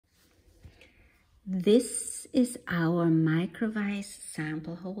This is our MicroVice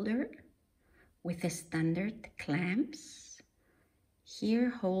sample holder with the standard clamps,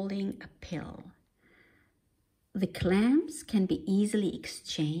 here holding a pill. The clamps can be easily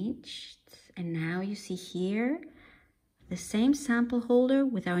exchanged, and now you see here the same sample holder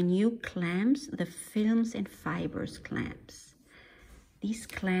with our new clamps, the films and fibers clamps. These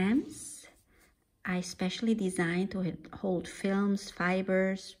clamps I specially designed to hold films,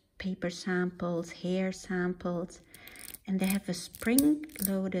 fibers, paper samples, hair samples, and they have a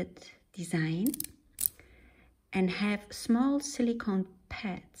spring-loaded design and have small silicone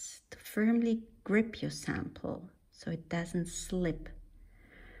pads to firmly grip your sample so it doesn't slip.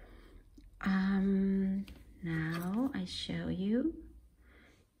 Now I show you.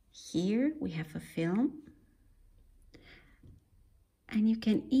 Here we have a film, and you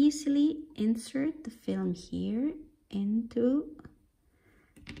can easily insert the film here into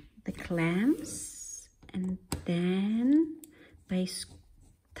the clamps, and then by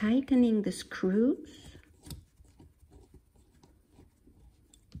tightening the screws,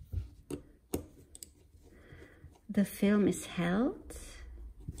 the film is held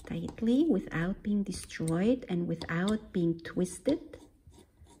tightly without being destroyed and without being twisted.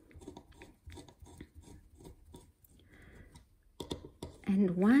 And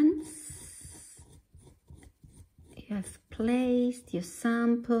once you have placed your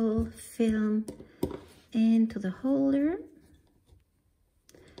sample film into the holder,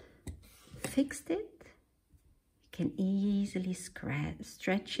 fixed it, you can easily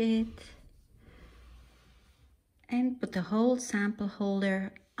stretch it and put the whole sample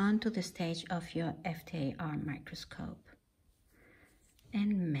holder onto the stage of your FTIR microscope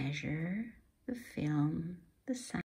and measure the film, the sample.